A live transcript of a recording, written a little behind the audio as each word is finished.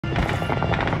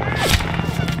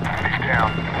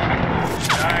down.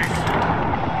 Nice.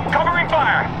 Covering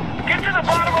fire! Get to the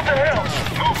bottom of the hill!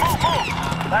 Move, move, move!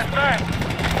 Last man!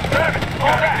 Rabbit,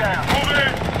 hold that down! Move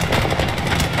in!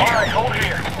 Alright, hold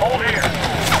here. Hold here.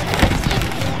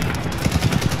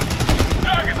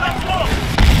 Target's up close!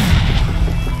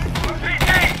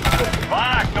 CT!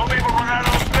 Fuck, don't make me run out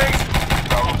of those things!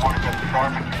 Bravo 1 got the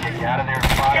Sharman to get you out of there in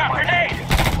 5 Got grenade!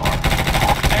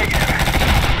 Negative.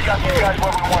 We got these guys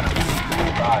where we want them.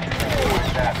 Roger.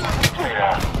 Where's that?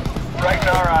 Yeah. Right in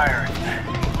our irons.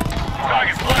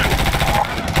 Target's left.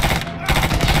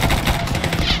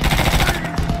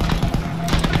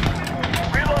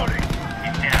 Reloading.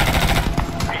 He's down.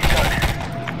 He's done.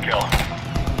 Kill him.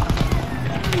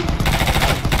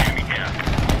 Enemy down.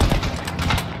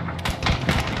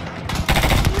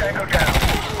 Tango down.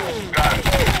 Got him.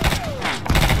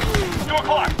 2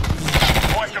 o'clock.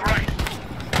 Watch the right.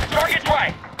 Target's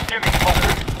right. Jimmy, mother.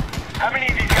 How many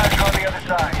of these guys are on the other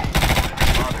side?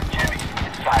 Mother, Jimmy.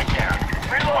 It's 5 down.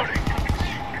 Reloading.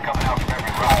 You're coming out from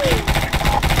every rock.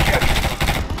 Jimmy,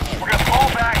 we're gonna fall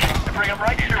back and bring them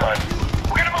right to us.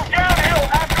 We're gonna move downhill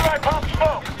after I pump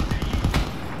smoke.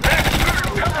 Then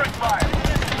covering fire.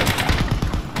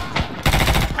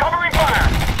 Covering fire.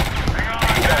 Hang on,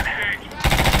 back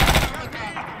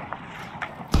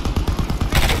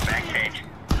change.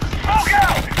 Smoke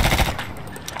out!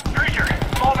 Creature,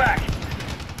 fall back.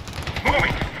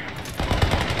 Moving.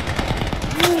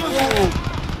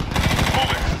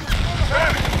 Moving.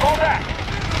 Rabbit, fall back.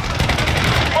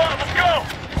 Come on, let's go.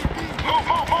 Move,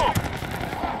 move, move.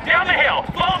 Down the hill.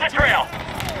 Follow the trail.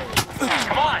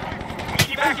 Come on. Meet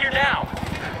you back here now.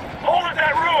 Hold at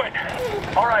that ruin.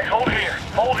 All right, hold here.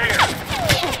 Hold here.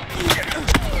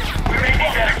 We may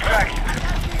need that extraction.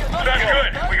 Sounds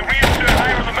good. We can reinsert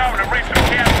higher on the mountain and raise some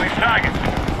camp on these targets.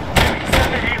 Send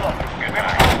the helo. We're going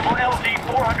to cross LZ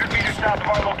 400 meters south of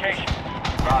our location.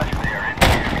 Roger there.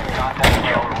 Engineer. Contact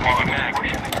Railroad. Pushing the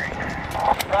green.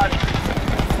 Roger.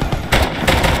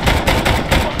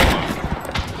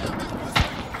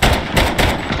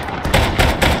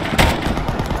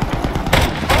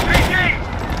 RPG!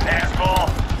 Asshole.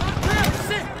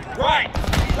 Right.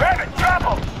 Rabbit, drop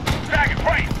him. Sack it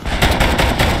right.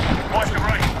 Watch the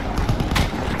right.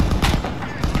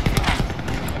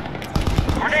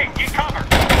 Grenade, get cover.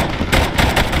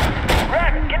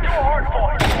 Rabbit, get to a hard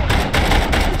point.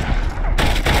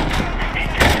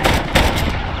 He's dead.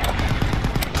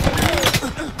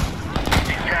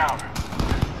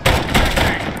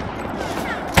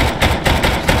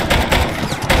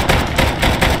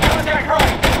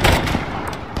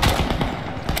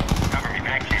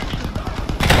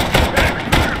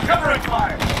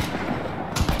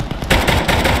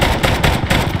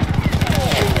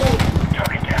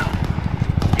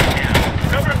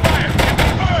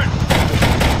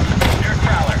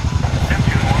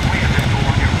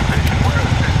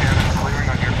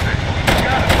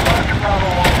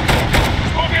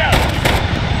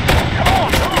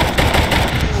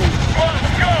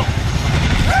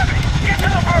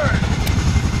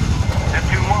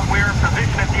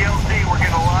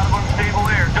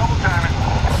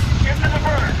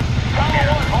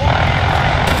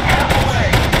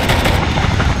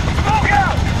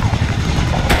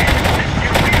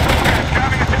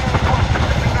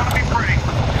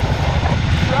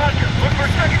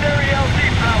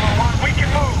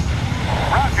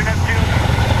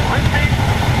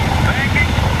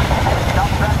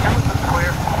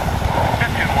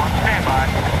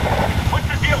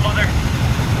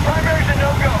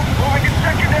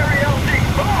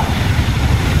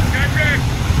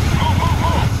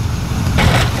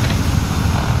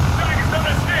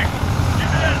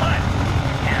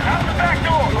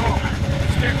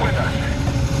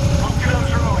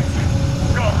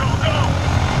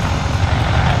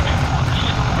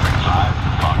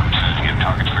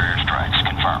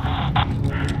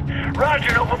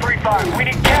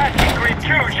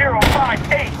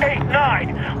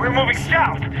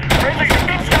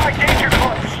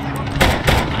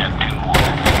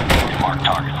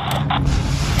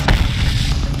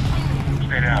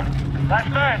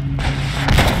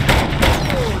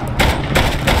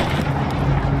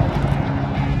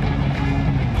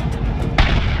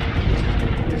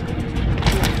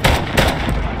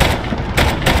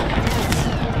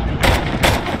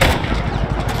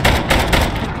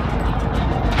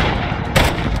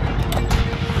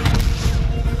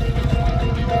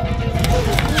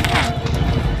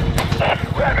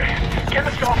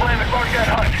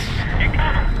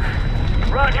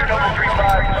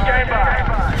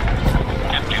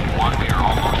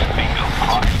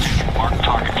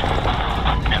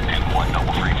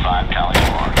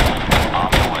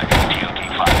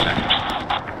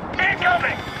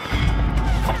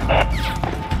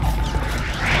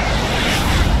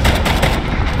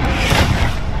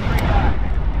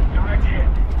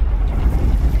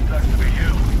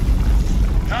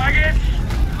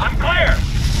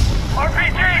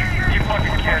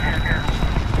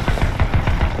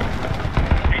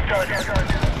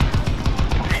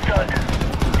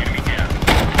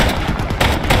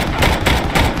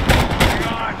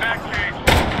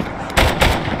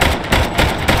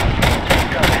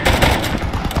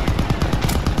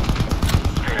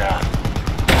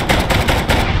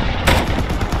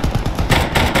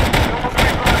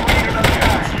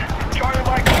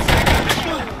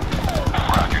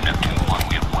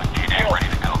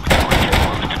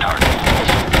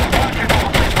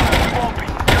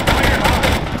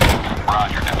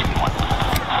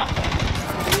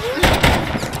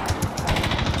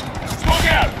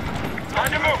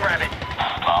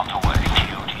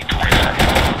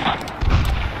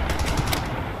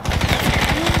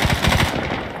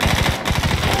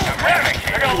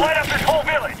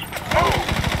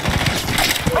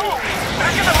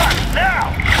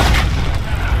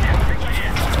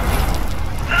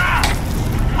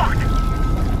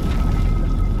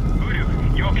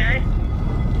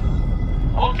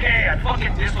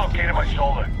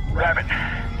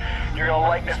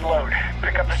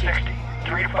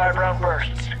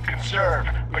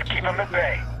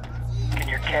 Bay. Can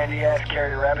your candy ass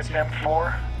carry a rabbit stem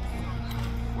 4?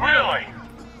 Really?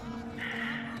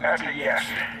 That's a yes.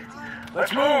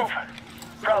 Let's move!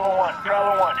 Problem 1,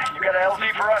 you got an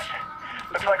LZ for us?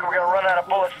 Looks like we're gonna run out of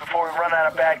bullets before we run out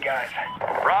of bad guys.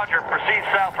 Roger, proceed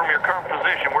south from your current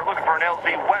position. We're looking for an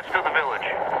LZ west of the village.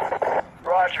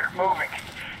 Roger, moving.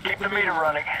 Keep the meter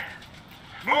running.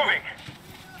 Moving!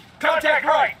 Contact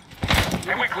right!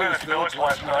 Didn't we clear this village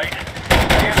last night? I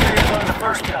guess they didn't learn the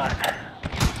first time.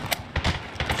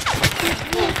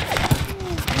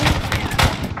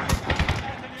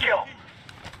 Kill.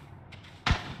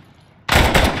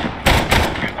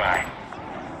 Goodbye.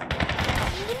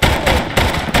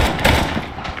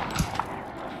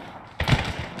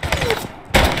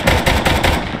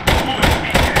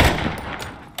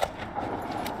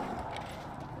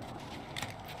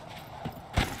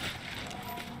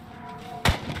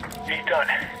 He's done.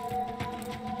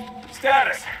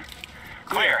 Status.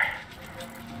 Clear.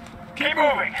 Keep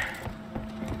moving.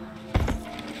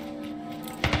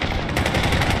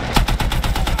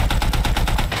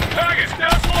 Targets,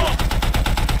 down slow!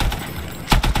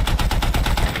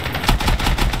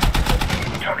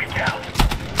 Target down.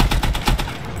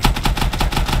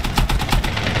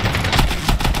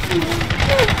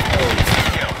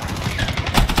 Kill.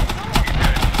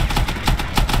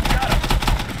 Got him.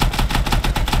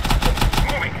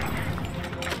 Moving.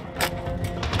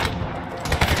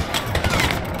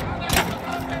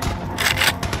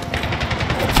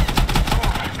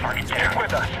 Target Stick down.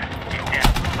 with us.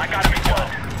 Yeah, I got him in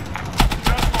close.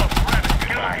 Down slow, rabbit,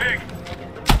 kill him big.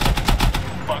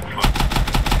 Bug foot.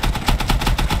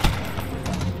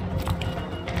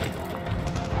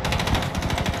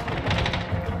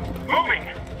 Moving.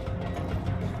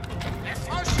 He's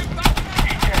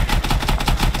dead.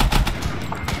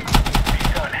 He's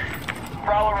done.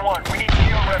 Prowler 1, we need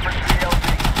geo reference for the LZ.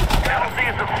 LZ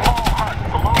is a small hut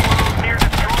below road near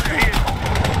destroyer vehicle.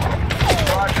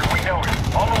 Roger, we know it.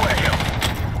 All the way.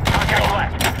 Contact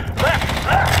left.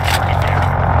 Left! Target down.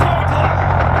 12 o'clock.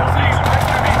 LZ's right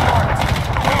through these targets.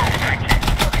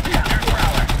 Target down. There's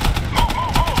Prowler.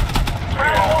 Move!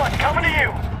 Prowler 1, coming to you.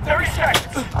 30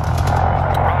 seconds.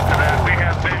 Roger that. We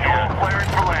have visual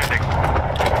clearance for landing.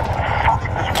 Fuck,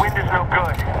 this wind is no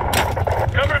good.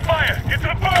 Cover fire! Get to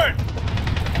the bird!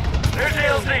 There's the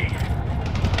LZ.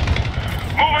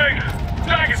 Moving!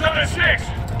 Target's on at 6!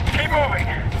 Keep moving.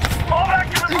 Fall back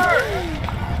to the bird.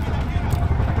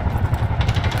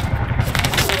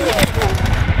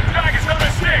 Target's on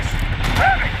at 6!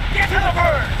 Heavy, get to the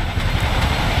bird.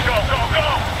 Go!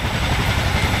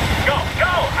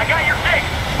 Go! I got your 6!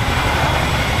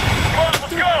 Come on,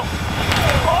 let's go!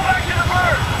 Fall back to the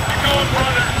bird. Keep going,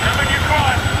 brother. Coming you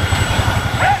cross.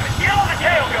 Heavy, get on the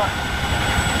tail gun.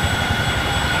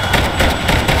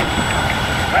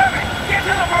 Heavy, get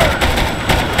to the bird.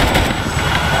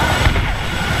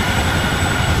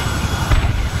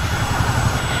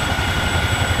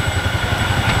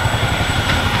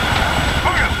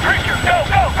 Voodoo, creature, go!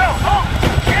 Move!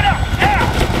 Get up, down!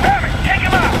 Heavy, take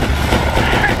him out!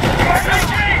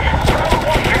 RPG! Prowler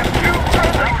 1, we have 2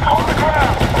 friendlies on the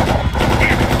ground.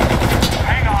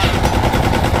 Hang on.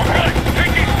 We're good.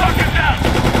 Take these suckers out.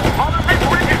 Mother Big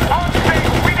Ridge is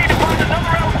unstable. We need to find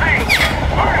another LZ.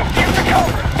 Voodoo, get the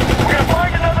cover. We're gonna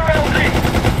find another LZ.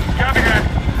 Copy that.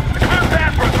 The clear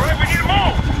path for us, right? We need to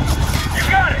move. You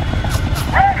got it.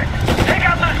 Rabbit, take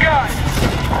out those guys.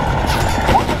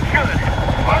 What looks good?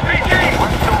 RPG!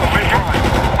 Let's still the ridge line.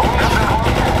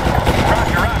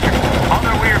 Roger.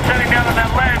 Mother, we are setting down on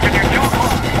that ledge and you're 2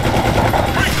 o'clock.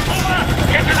 Pull up!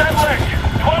 Get to that ledge!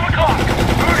 12 o'clock!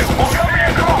 Voodoo, we'll cover you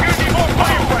across! You need more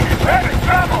fire! Rabbit,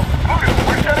 travel! Voodoo,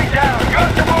 we're shutting down!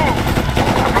 Got to move!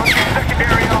 Approaching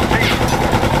secondary LZ.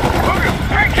 Voodoo,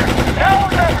 creature! Now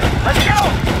or never! Let's go!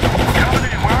 Coming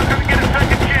in. We're not going to get a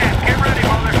second chance. Get ready,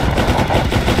 Mother.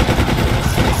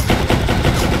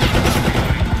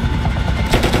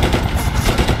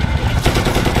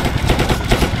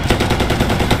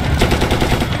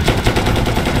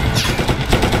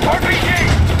 RPG!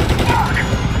 Fuck!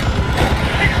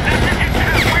 This is engine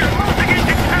 2. We are losing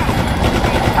engine 2.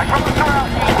 I promised her out.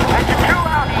 Engine 2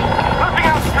 out. Losing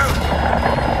altitude.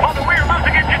 Mother, we are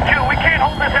losing engine 2. We can't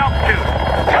hold this altitude.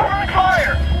 Covering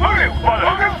fire! Voodoo!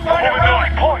 Voodoo, find a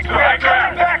rally point! We are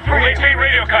coming back for you! Maintain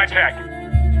radio contact.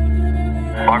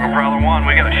 Fargo Prowler 1,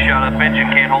 we got a shot-up engine.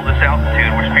 Can't hold this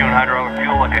altitude. We're spewing hydraulic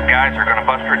fuel like a geyser. Gonna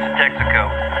bust her to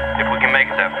Texaco. If we can make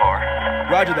it that far.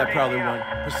 Roger that, Prowler 1.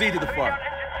 Proceed to the far.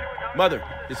 Mother,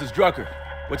 this is Drucker.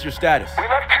 What's your status? We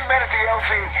left 2 men at the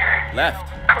LZ. Left.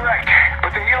 Correct.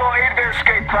 But the helo aided their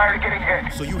escape prior to getting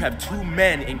hit. So you have 2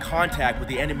 men in contact with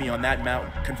the enemy on that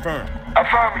mountain. Confirm.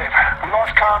 Affirmative. We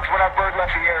lost comms when our bird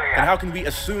left the area. And how can we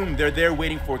assume they're there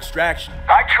waiting for extraction?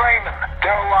 I trained them.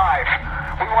 They're alive.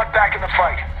 We want back in the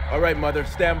fight. All right, Mother,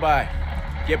 stand by.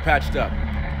 Get patched up.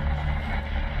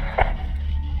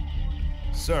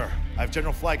 Sir, I have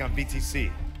General Flag on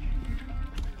VTC.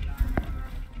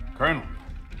 Colonel,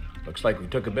 looks like we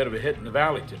took a bit of a hit in the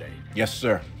valley today. Yes,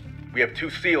 sir. We have 2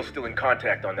 SEALs still in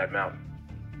contact on that mountain.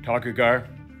 Talker Gar?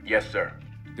 Yes, sir.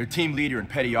 Their team leader and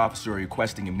petty officer are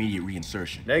requesting immediate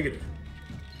reinsertion. Negative.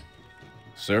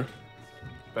 Sir?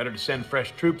 Better to send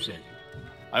fresh troops in.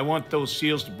 I want those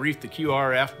SEALs to brief the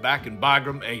QRF back in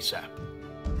Bagram ASAP.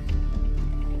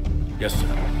 Yes,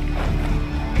 sir.